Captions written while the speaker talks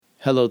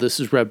Hello, this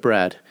is Rev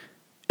Brad,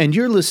 and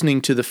you're listening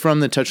to the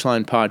From the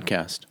Touchline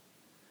podcast.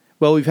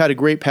 Well, we've had a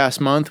great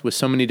past month with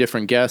so many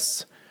different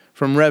guests,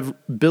 from Rev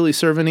Billy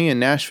Cerveny in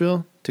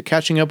Nashville to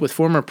catching up with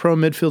former pro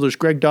midfielders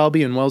Greg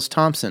Dalby and Wells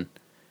Thompson,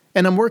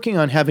 and I'm working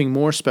on having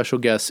more special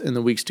guests in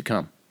the weeks to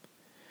come.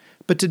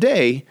 But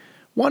today,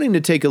 wanting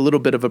to take a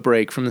little bit of a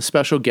break from the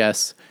special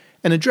guests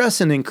and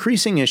address an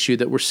increasing issue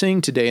that we're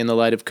seeing today in the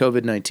light of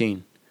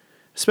COVID-19,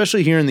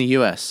 especially here in the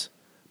U.S.,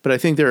 but I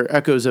think there are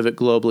echoes of it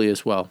globally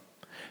as well.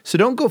 So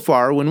don't go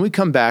far. When we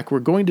come back, we're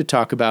going to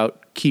talk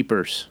about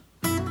keepers.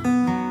 He's found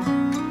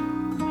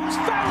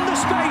the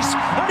space,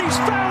 and he's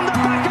found the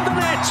back of the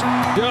net.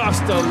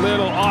 Just a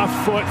little off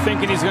foot,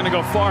 thinking he's going to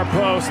go far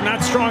post.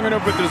 Not strong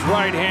enough with his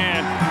right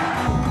hand.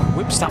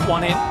 Whips that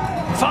one in.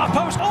 Far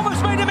post,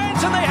 almost made him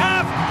ends, and they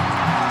have.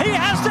 He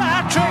has the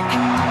hat-trick.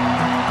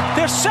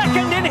 The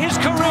second in his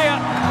career.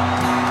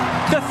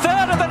 The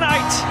third of the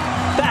night.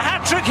 The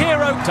hat-trick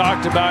hero.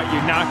 Talked about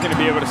you're not going to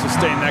be able to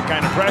sustain that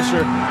kind of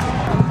pressure.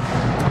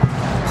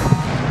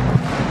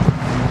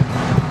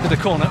 To the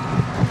corner,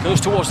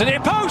 goes towards the near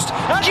post,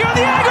 and you're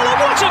the angle,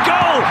 and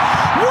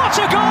what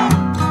a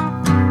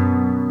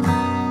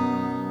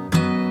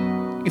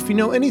goal! If you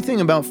know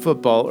anything about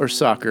football or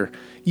soccer,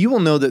 you will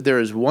know that there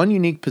is one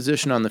unique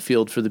position on the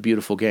field for the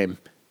beautiful game,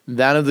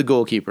 that of the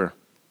goalkeeper,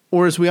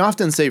 or as we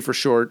often say for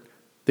short,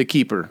 the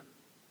keeper.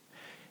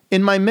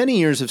 In my many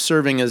years of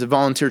serving as a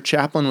volunteer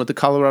chaplain with the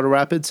Colorado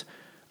Rapids,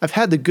 I've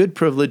had the good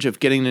privilege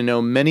of getting to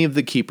know many of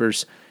the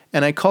keepers,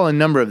 and I call a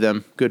number of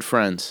them good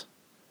friends.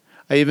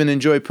 I even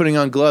enjoy putting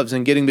on gloves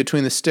and getting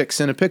between the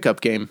sticks in a pickup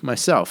game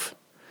myself.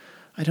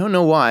 I don't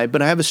know why,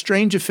 but I have a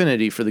strange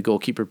affinity for the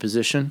goalkeeper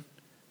position.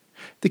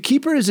 The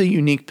keeper is a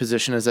unique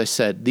position, as I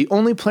said, the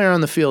only player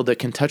on the field that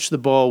can touch the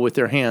ball with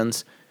their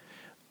hands,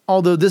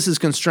 although this is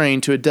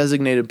constrained to a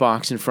designated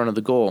box in front of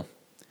the goal.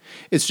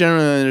 It's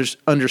generally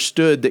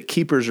understood that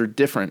keepers are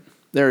different.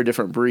 They're a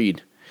different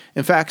breed.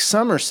 In fact,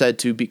 some are said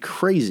to be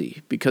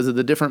crazy because of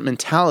the different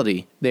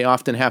mentality they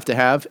often have to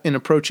have in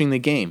approaching the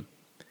game.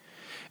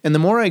 And the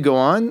more I go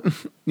on,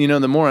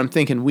 the more I'm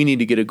thinking we need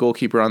to get a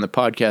goalkeeper on the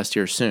podcast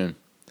here soon.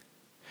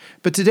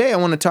 But today I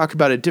want to talk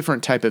about a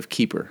different type of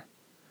keeper.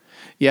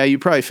 Yeah, you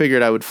probably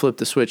figured I would flip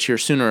the switch here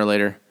sooner or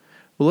later.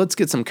 Well, let's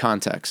get some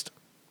context.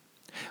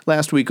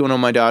 Last week, one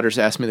of my daughters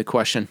asked me the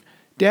question,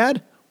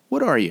 "Dad,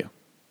 what are you?"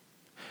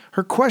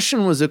 Her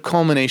question was a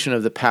culmination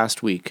of the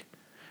past week,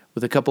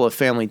 with a couple of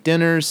family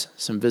dinners,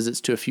 some visits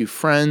to a few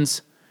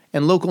friends,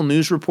 and local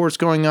news reports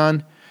going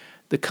on.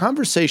 The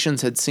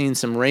conversations had seen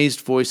some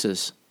raised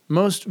voices,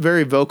 most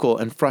very vocal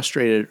and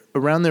frustrated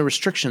around the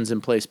restrictions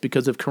in place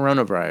because of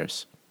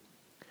coronavirus.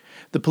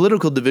 The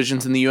political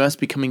divisions in the U.S.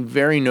 becoming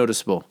very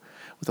noticeable,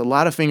 with a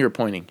lot of finger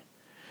pointing.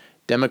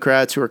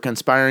 Democrats who are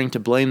conspiring to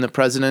blame the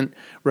president,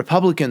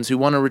 Republicans who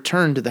want to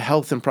return to the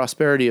health and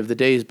prosperity of the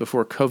days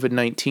before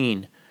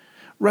COVID-19,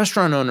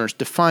 restaurant owners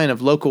defiant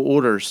of local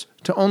orders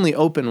to only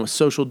open with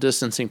social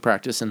distancing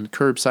practice and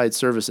curbside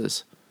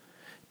services,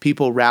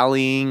 people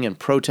rallying and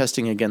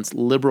protesting against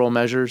liberal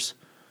measures,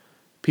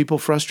 people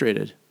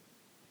frustrated,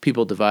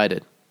 people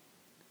divided.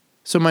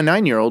 So my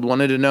 9-year-old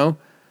wanted to know,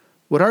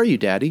 what are you,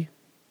 Daddy?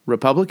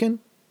 Republican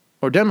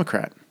or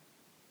Democrat?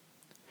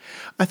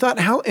 I thought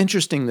how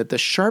interesting that the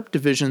sharp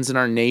divisions in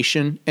our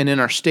nation and in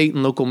our state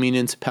and local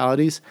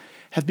municipalities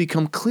have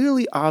become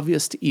clearly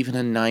obvious to even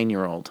a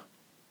 9-year-old.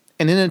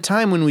 And in a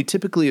time when we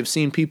typically have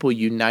seen people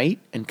unite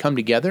and come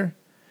together,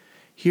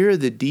 here are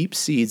the deep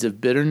seeds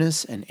of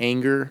bitterness and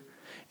anger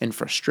and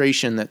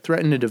frustration that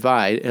threaten to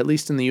divide, at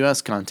least in the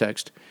U.S.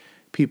 context,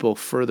 people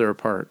further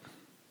apart.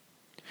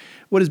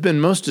 What has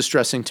been most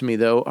distressing to me,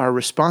 though, are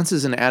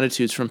responses and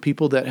attitudes from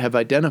people that have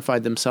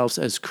identified themselves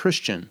as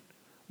Christian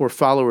or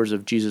followers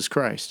of Jesus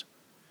Christ.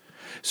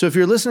 So if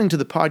you're listening to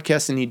the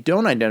podcast and you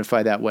don't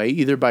identify that way,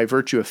 either by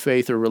virtue of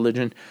faith or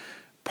religion,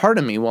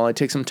 pardon me while I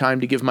take some time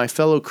to give my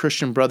fellow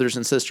Christian brothers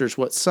and sisters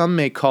what some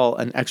may call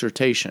an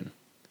exhortation.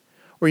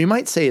 Or you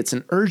might say it's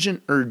an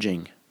urgent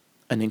urging,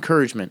 an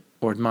encouragement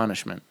or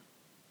admonishment.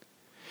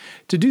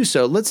 To do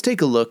so, let's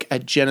take a look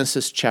at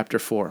Genesis chapter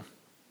 4.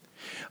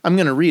 I'm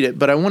going to read it,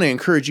 but I want to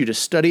encourage you to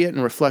study it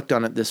and reflect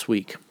on it this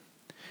week.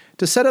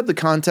 To set up the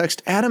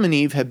context, Adam and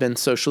Eve have been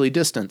socially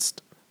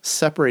distanced,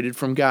 separated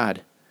from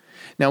God.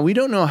 Now, we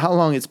don't know how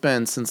long it's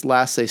been since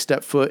last they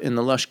stepped foot in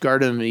the lush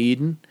Garden of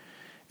Eden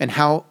and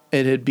how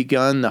it had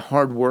begun the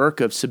hard work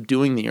of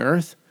subduing the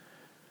earth,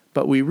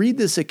 but we read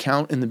this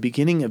account in the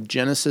beginning of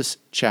Genesis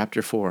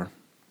chapter 4.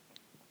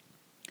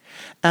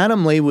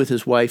 Adam lay with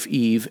his wife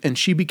Eve, and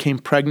she became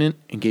pregnant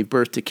and gave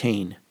birth to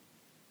Cain.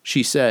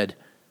 She said,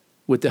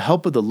 "With the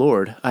help of the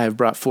Lord, I have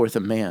brought forth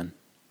a man."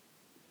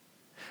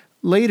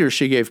 Later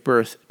she gave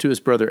birth to his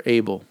brother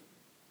Abel.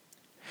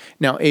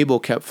 Now Abel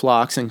kept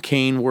flocks, and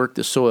Cain worked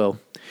the soil.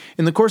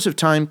 In the course of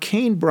time,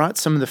 Cain brought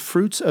some of the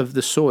fruits of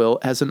the soil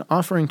as an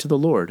offering to the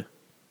Lord.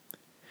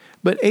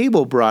 But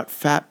Abel brought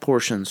fat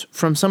portions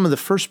from some of the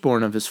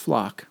firstborn of his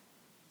flock.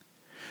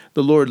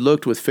 The Lord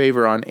looked with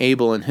favor on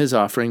Abel and his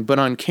offering, but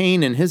on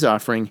Cain and his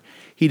offering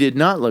he did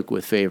not look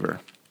with favor.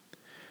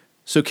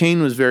 So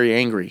Cain was very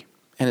angry,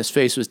 and his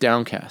face was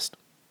downcast.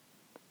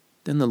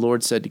 Then the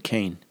Lord said to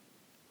Cain,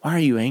 "Why are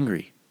you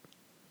angry?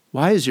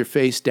 Why is your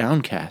face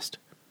downcast?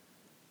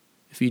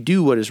 If you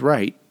do what is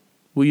right,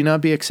 will you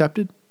not be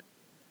accepted?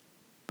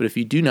 But if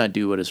you do not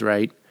do what is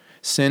right,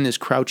 sin is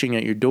crouching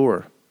at your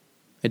door.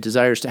 It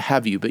desires to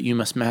have you, but you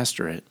must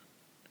master it."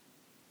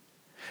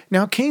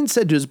 Now Cain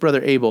said to his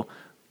brother Abel,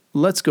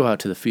 "Let's go out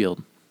to the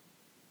field."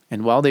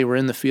 And while they were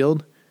in the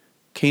field,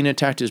 Cain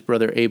attacked his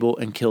brother Abel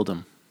and killed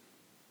him.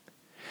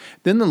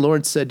 Then the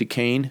Lord said to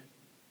Cain,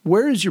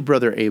 "Where is your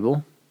brother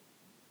Abel?"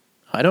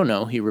 "I don't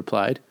know," he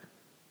replied.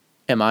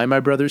 "Am I my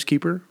brother's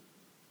keeper?"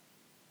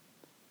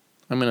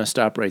 I'm going to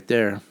stop right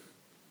there.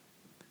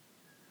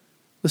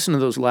 Listen to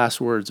those last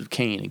words of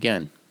Cain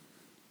again.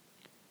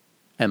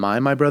 Am I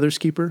my brother's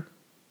keeper?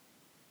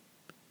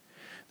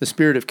 The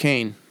spirit of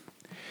Cain,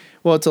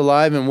 well, it's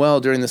alive and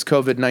well during this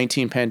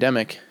COVID-19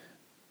 pandemic.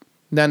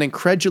 That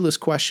incredulous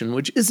question,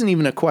 which isn't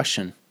even a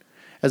question,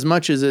 as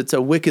much as it's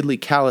a wickedly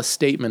callous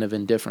statement of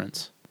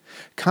indifference.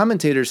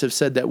 Commentators have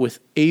said that with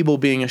Abel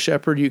being a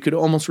shepherd, you could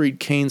almost read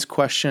Cain's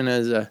question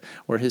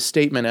or his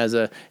statement as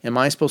am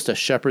I supposed to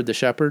shepherd the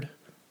shepherd?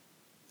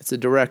 It's a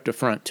direct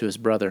affront to his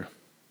brother.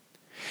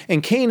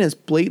 And Cain has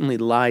blatantly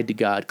lied to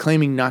God,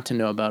 claiming not to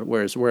know about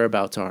where his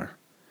whereabouts are.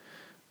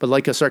 But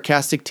like a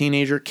sarcastic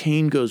teenager,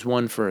 Cain goes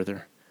one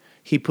further.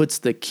 He puts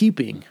the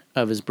keeping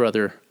of his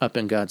brother up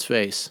in God's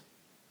face.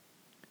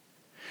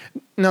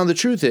 Now, the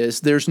truth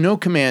is, there's no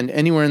command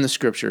anywhere in the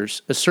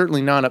Scriptures,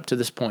 certainly not up to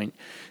this point,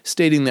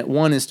 stating that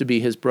one is to be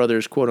his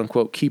brother's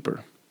quote-unquote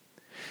keeper.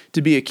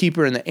 To be a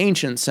keeper in the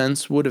ancient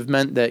sense would have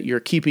meant that you're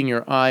keeping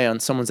your eye on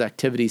someone's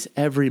activities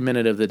every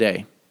minute of the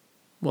day.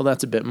 Well,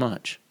 that's a bit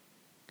much.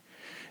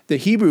 The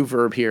Hebrew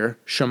verb here,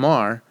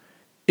 shamar,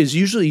 is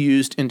usually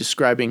used in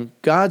describing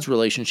God's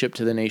relationship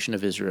to the nation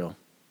of Israel.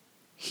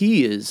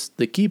 He is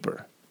the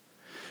keeper.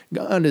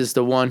 God is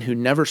the one who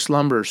never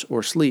slumbers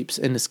or sleeps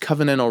in this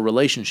covenantal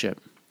relationship.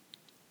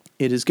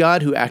 It is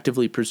God who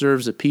actively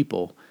preserves a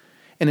people,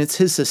 and it's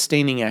his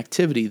sustaining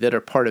activity that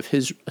are part of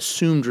his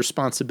assumed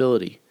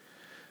responsibility.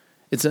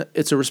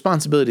 It's a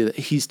responsibility that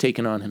he's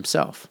taken on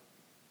himself.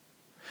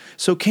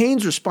 So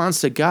Cain's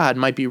response to God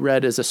might be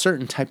read as a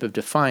certain type of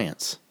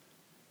defiance.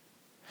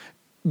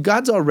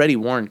 God's already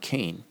warned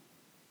Cain.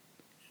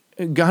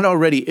 God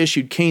already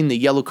issued Cain the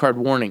yellow card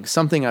warning,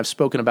 something I've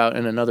spoken about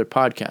in another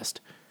podcast.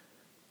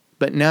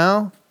 But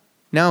now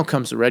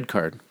comes the red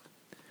card.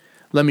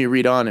 Let me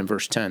read on in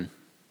verse 10.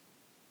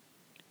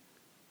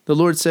 The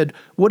Lord said,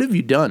 "What have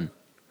you done?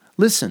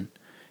 Listen,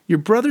 your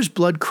brother's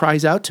blood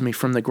cries out to me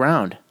from the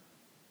ground.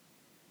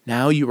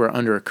 Now you are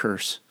under a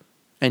curse,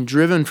 and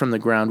driven from the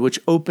ground,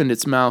 which opened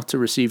its mouth to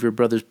receive your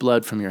brother's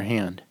blood from your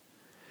hand.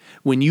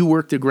 When you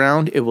work the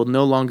ground, it will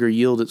no longer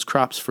yield its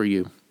crops for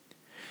you.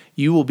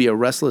 You will be a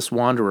restless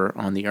wanderer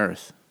on the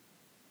earth."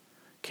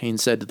 Cain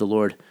said to the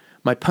Lord,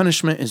 "My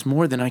punishment is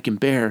more than I can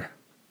bear.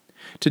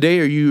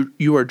 Today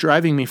you are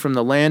driving me from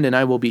the land, and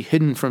I will be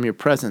hidden from your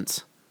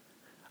presence.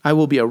 I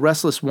will be a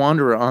restless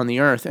wanderer on the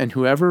earth, and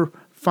whoever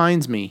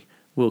finds me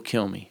will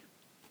kill me."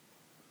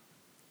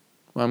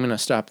 Well, I'm going to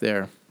stop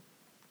there.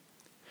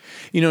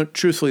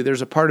 Truthfully,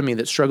 there's a part of me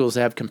that struggles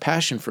to have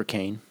compassion for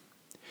Cain.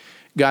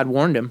 God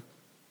warned him.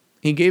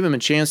 He gave him a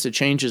chance to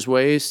change his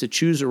ways, to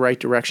choose the right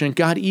direction.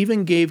 God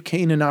even gave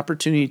Cain an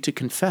opportunity to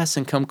confess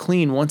and come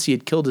clean once he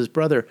had killed his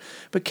brother.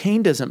 But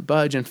Cain doesn't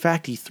budge. In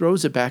fact, he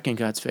throws it back in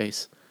God's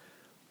face.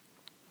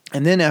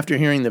 And then after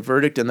hearing the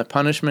verdict and the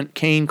punishment,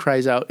 Cain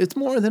cries out, "It's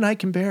more than I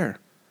can bear."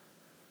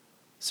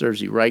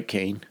 Serves you right,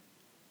 Cain.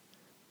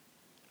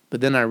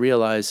 But then I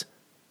realize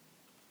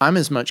I'm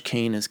as much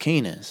Cain as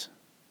Cain is.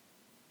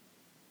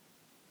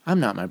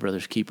 I'm not my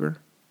brother's keeper.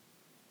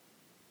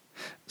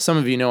 Some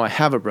of you know I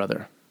have a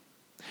brother.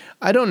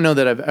 I don't know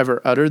that I've ever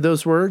uttered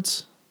those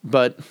words,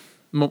 but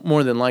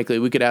more than likely,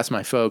 we could ask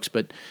my folks,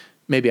 but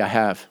maybe I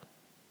have.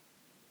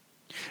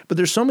 But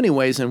there's so many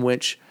ways in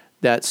which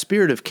that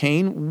spirit of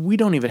Cain, we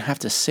don't even have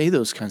to say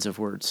those kinds of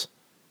words.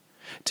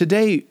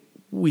 Today,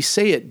 we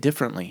say it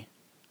differently.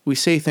 We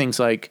say things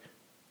like,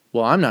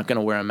 "Well, I'm not going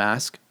to wear a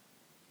mask,"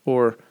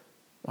 or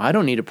 "Well, I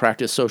don't need to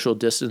practice social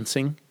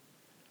distancing,"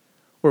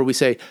 or we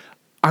say,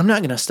 "I'm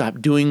not going to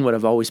stop doing what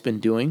I've always been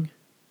doing."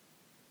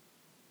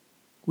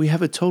 We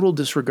have a total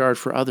disregard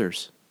for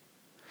others,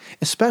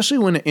 especially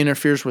when it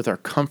interferes with our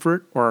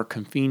comfort or our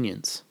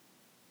convenience.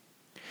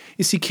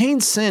 You see,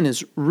 Cain's sin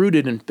is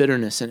rooted in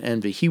bitterness and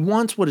envy. He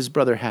wants what his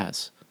brother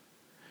has,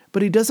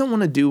 but he doesn't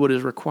want to do what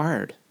is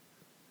required.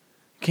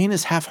 Cain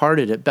is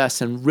half-hearted at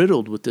best and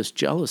riddled with this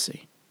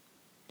jealousy.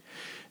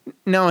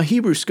 Now, a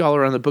Hebrew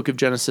scholar on the book of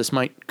Genesis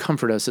might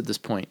comfort us at this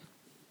point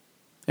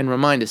and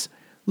remind us,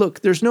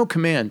 look, there's no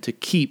command to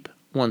keep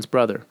one's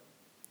brother.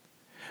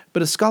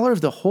 But a scholar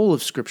of the whole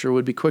of Scripture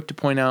would be quick to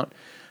point out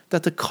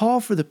that the call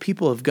for the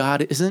people of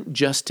God isn't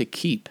just to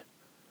keep.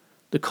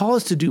 The call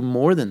is to do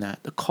more than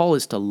that. The call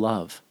is to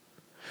love.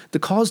 The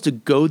call is to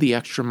go the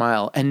extra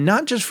mile, and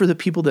not just for the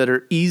people that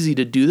are easy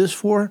to do this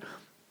for,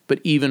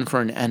 but even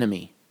for an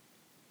enemy.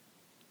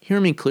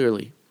 Hear me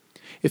clearly.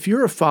 If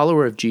you're a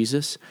follower of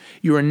Jesus,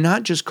 you are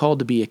not just called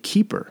to be a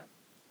keeper.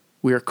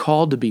 We are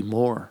called to be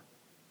more.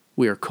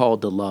 We are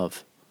called to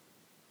love.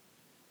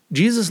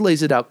 Jesus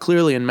lays it out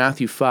clearly in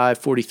Matthew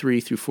 5:43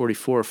 through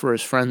 44 for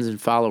his friends and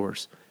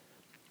followers.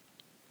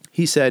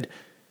 He said,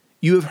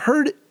 "You have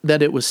heard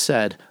that it was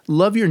said,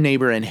 'Love your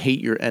neighbor and hate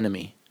your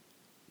enemy.'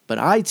 But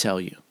I tell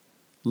you,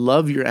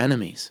 love your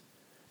enemies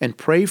and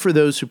pray for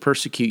those who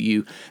persecute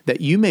you,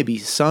 that you may be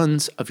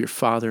sons of your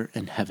Father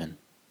in heaven."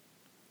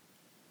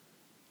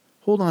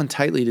 Hold on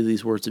tightly to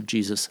these words of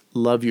Jesus,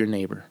 love your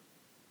neighbor.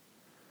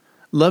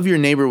 Love your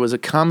neighbor was a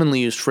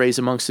commonly used phrase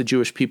amongst the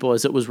Jewish people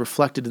as it was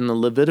reflected in the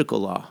Levitical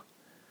law.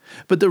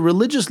 But the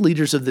religious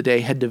leaders of the day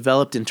had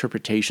developed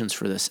interpretations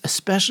for this,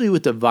 especially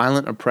with the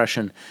violent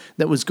oppression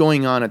that was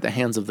going on at the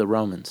hands of the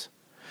Romans.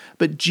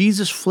 But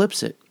Jesus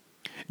flips it.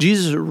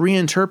 Jesus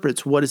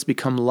reinterprets what has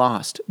become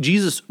lost.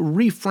 Jesus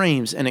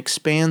reframes and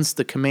expands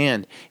the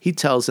command. He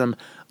tells them,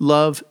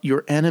 love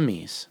your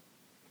enemies.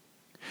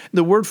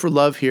 The word for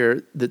love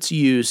here that's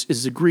used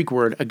is the Greek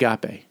word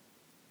agape.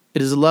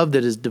 It is a love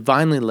that is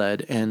divinely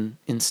led and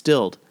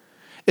instilled.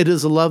 It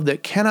is a love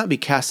that cannot be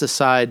cast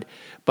aside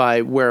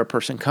by where a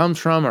person comes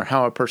from or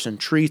how a person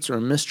treats or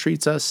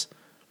mistreats us.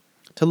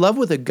 To love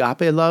with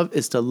agape love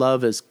is to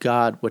love as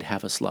God would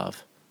have us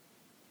love.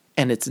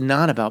 And it's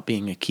not about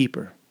being a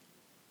keeper.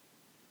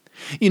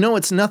 You know,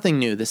 it's nothing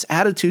new. This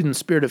attitude and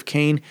spirit of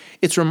Cain,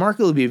 it's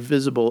remarkably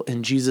visible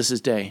in Jesus'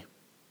 day.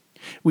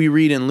 We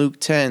read in Luke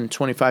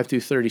 10:25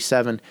 through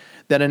 37,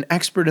 that an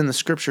expert in the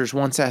scriptures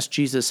once asked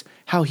Jesus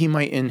how he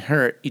might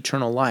inherit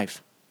eternal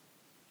life.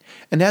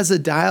 And as the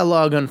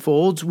dialogue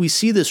unfolds, we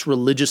see this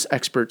religious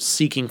expert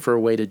seeking for a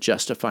way to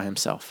justify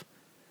himself.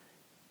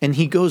 And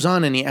he goes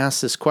on and he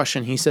asks this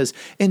question. He says,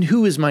 "And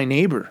who is my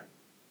neighbor?"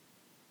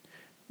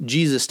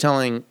 Jesus,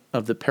 telling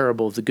of the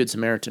parable of the Good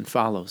Samaritan,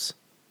 follows.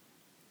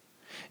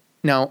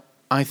 Now,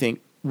 I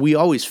think we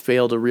always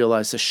fail to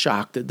realize the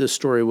shock that this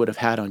story would have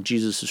had on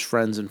Jesus'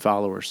 friends and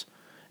followers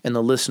and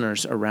the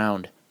listeners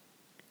around.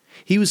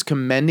 He was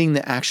commending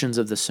the actions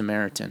of the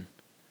Samaritan.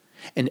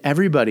 And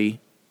everybody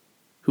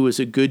who was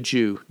a good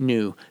Jew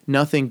knew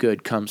nothing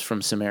good comes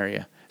from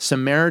Samaria.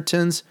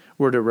 Samaritans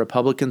were to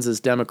Republicans as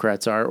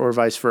Democrats are, or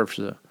vice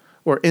versa,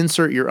 or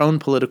insert your own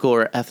political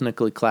or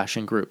ethnically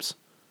clashing groups.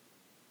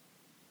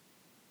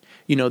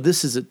 You know,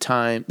 this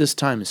time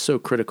is so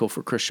critical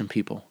for Christian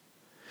people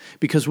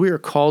because we are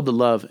called to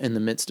love in the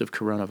midst of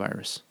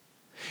coronavirus.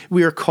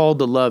 We are called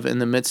to love in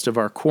the midst of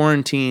our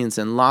quarantines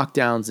and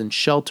lockdowns and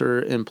shelter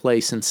in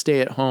place and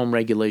stay-at-home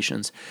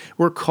regulations.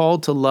 We're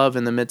called to love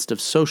in the midst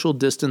of social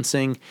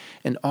distancing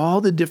and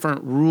all the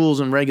different rules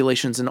and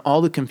regulations and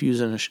all the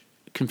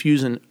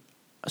confusion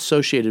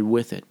associated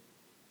with it.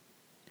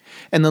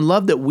 And the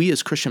love that we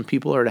as Christian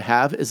people are to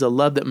have is a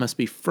love that must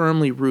be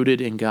firmly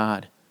rooted in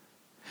God.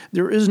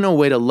 There is no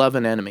way to love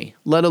an enemy,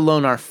 let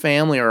alone our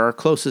family or our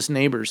closest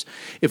neighbors,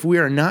 if we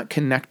are not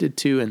connected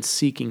to and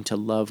seeking to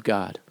love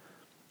God.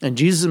 And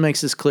Jesus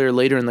makes this clear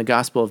later in the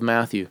Gospel of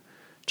Matthew,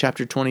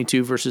 chapter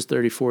 22, verses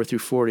 34 through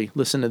 40.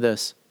 Listen to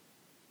this.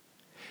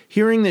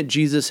 Hearing that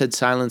Jesus had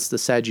silenced the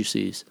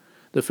Sadducees,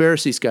 the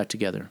Pharisees got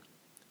together.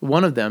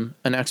 One of them,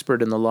 an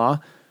expert in the law,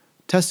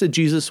 tested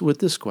Jesus with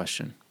this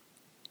question.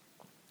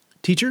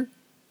 "Teacher,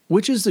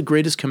 which is the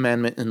greatest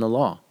commandment in the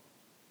law?"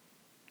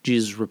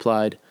 Jesus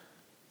replied,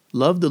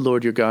 "Love the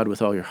Lord your God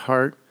with all your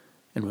heart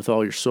and with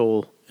all your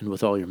soul and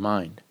with all your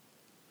mind.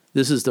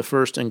 This is the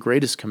first and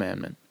greatest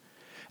commandment.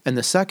 And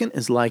the second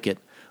is like it,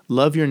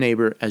 love your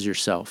neighbor as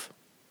yourself.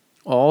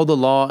 All the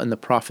law and the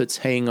prophets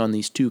hang on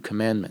these two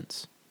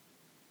commandments."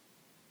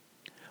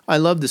 I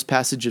love this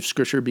passage of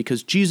Scripture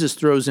because Jesus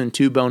throws in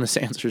two bonus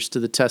answers to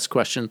the test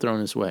question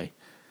thrown his way.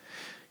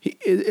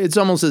 It's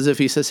almost as if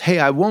he says, hey,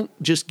 I won't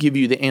just give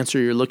you the answer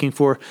you're looking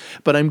for,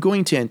 but I'm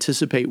going to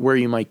anticipate where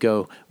you might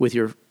go with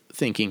your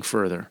thinking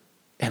further,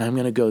 and I'm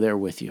going to go there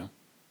with you.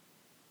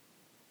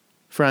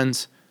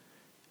 Friends,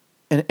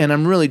 and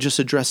I'm really just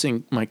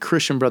addressing my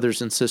Christian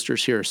brothers and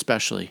sisters here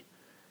especially,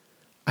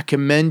 I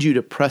commend you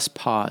to press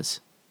pause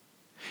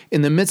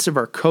in the midst of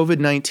our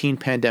COVID-19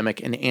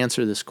 pandemic and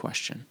answer this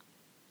question.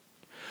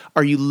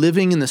 Are you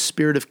living in the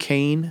spirit of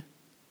Cain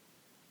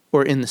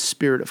or in the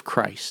spirit of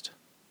Christ?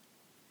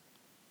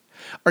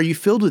 Are you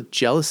filled with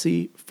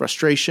jealousy,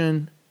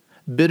 frustration,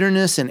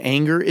 bitterness, and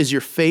anger? Is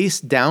your face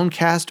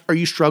downcast? Are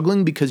you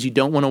struggling because you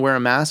don't want to wear a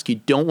mask? You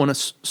don't want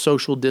to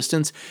social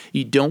distance?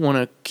 You don't want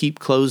to keep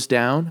clothes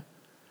down?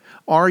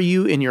 Are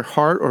you in your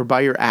heart or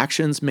by your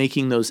actions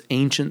making those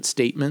ancient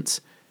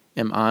statements?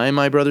 Am I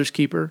my brother's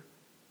keeper?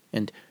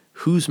 And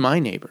who's my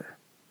neighbor?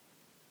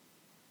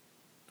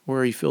 Or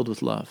are you filled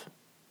with love?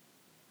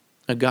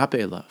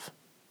 Agape love.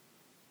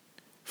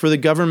 For the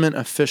government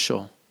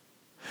official,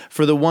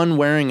 for the one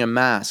wearing a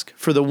mask,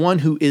 for the one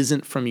who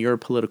isn't from your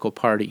political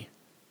party.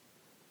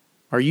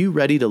 Are you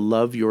ready to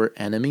love your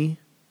enemy?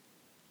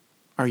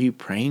 Are you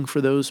praying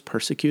for those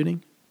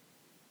persecuting?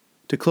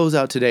 To close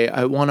out today,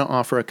 I want to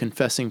offer a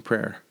confessing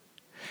prayer,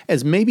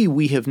 as maybe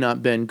we have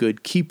not been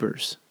good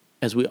keepers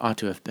as we ought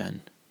to have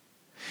been.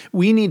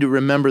 We need to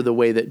remember the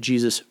way that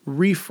Jesus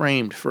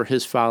reframed for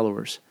his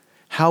followers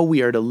how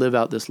we are to live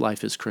out this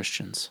life as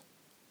Christians.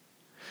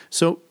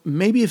 So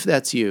maybe if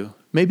that's you,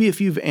 maybe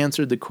if you've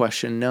answered the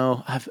question,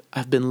 no,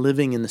 I've been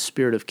living in the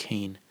spirit of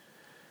Cain,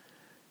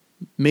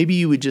 maybe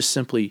you would just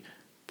simply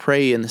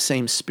pray in the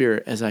same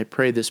spirit as I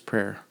pray this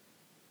prayer.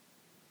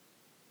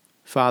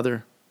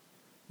 Father,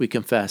 we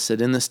confess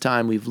that in this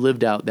time we've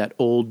lived out that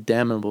old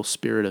damnable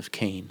spirit of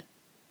Cain.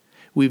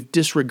 We've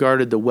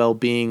disregarded the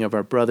well-being of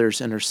our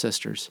brothers and our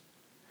sisters.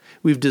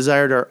 We've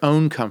desired our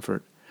own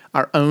comfort,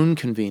 our own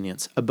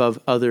convenience above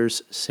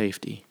others'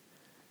 safety.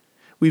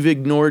 We've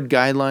ignored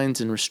guidelines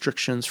and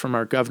restrictions from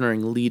our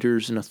governing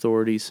leaders and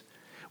authorities.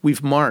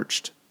 We've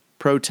marched,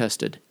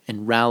 protested,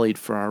 and rallied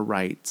for our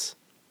rights.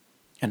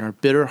 And our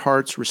bitter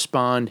hearts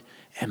respond,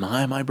 "Am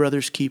I my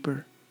brother's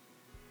keeper?"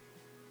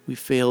 We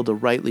fail to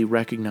rightly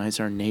recognize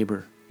our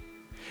neighbor.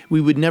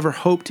 We would never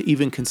hope to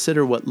even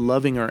consider what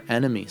loving our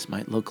enemies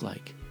might look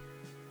like,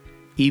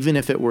 even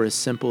if it were as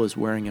simple as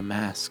wearing a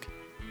mask,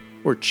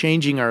 or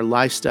changing our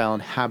lifestyle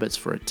and habits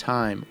for a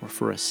time or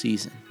for a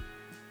season.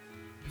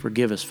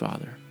 Forgive us,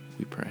 Father,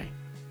 we pray.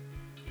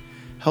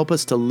 Help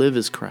us to live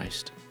as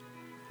Christ.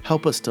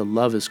 Help us to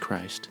love as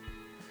Christ.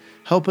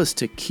 Help us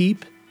to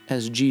keep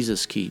as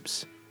Jesus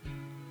keeps.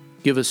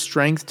 Give us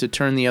strength to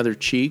turn the other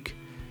cheek.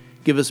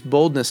 Give us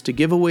boldness to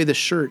give away the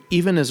shirt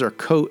even as our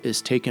coat is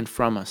taken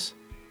from us.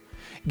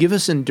 Give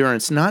us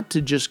endurance not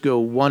to just go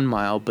 1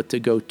 mile, but to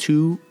go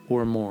 2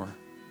 or more.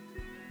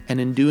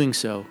 And in doing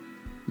so,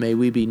 may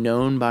we be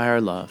known by our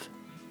love.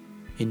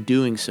 In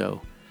doing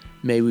so,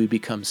 may we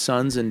become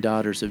sons and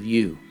daughters of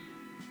you,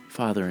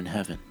 Father in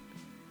heaven.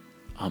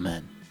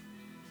 Amen.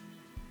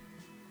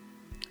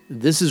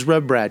 This is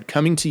Rev Brad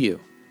coming to you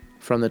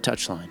from the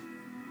Touchline.